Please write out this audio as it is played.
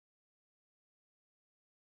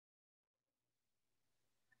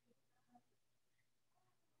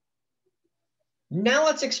Now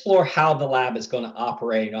let's explore how the lab is going to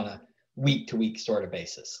operate on a week-to-week sort of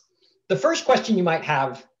basis. The first question you might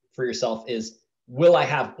have for yourself is, will I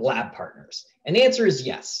have lab partners? And the answer is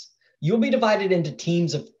yes. You'll be divided into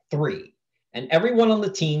teams of 3, and everyone on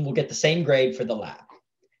the team will get the same grade for the lab.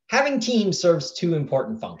 Having teams serves 2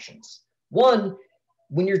 important functions. One,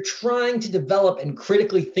 when you're trying to develop and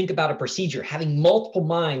critically think about a procedure, having multiple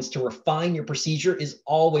minds to refine your procedure is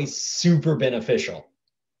always super beneficial.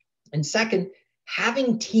 And second,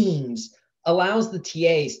 having teams allows the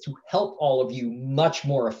TAs to help all of you much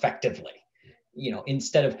more effectively.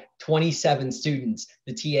 Instead of 27 students,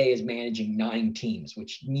 the TA is managing 9 teams,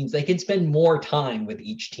 which means they can spend more time with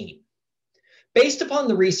each team. Based upon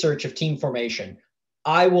the research of team formation,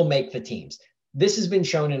 I will make the teams. This has been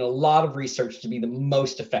shown in a lot of research to be the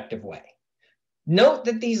most effective way. Note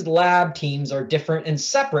that these lab teams are different and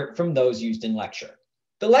separate from those used in lecture.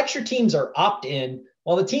 The lecture teams are opt-in,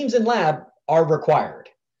 while the teams in lab are required.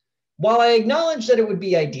 While I acknowledge that it would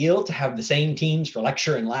be ideal to have the same teams for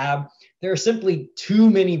lecture and lab, there are simply too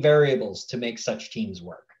many variables to make such teams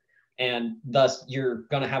work. And thus, you're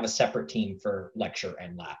going to have a separate team for lecture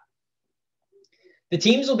and lab. The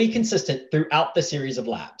teams will be consistent throughout the series of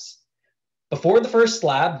labs. Before the first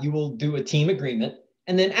lab, you will do a team agreement,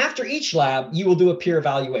 and then after each lab, you will do a peer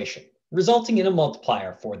evaluation, resulting in a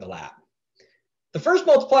multiplier for the lab. The first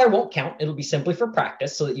multiplier won't count. It'll be simply for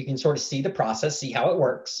practice so that you can sort of see the process, see how it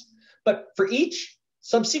works. But for each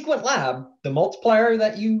subsequent lab, the multiplier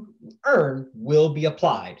that you earn will be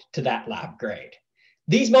applied to that lab grade.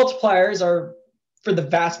 These multipliers are, for the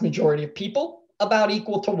vast majority of people, about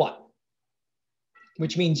equal to 1,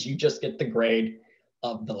 which means you just get the grade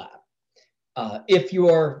of the lab. If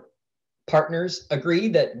your partners agree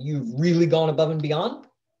that you've really gone above and beyond,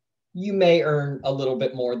 you may earn a little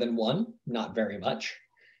bit more than 1, not very much.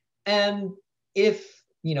 And if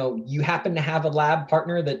you happen to have a lab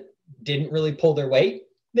partner that didn't really pull their weight,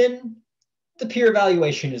 then the peer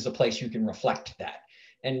evaluation is a place you can reflect that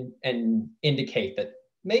and indicate that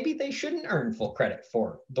maybe they shouldn't earn full credit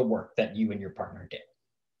for the work that you and your partner did.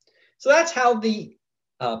 So that's how the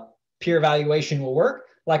peer evaluation will work.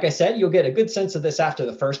 Like I said, you'll get a good sense of this after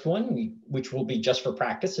the first one, which will be just for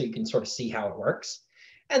practice, so you can sort of see how it works.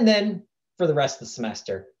 And then for the rest of the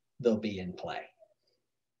semester, they'll be in play.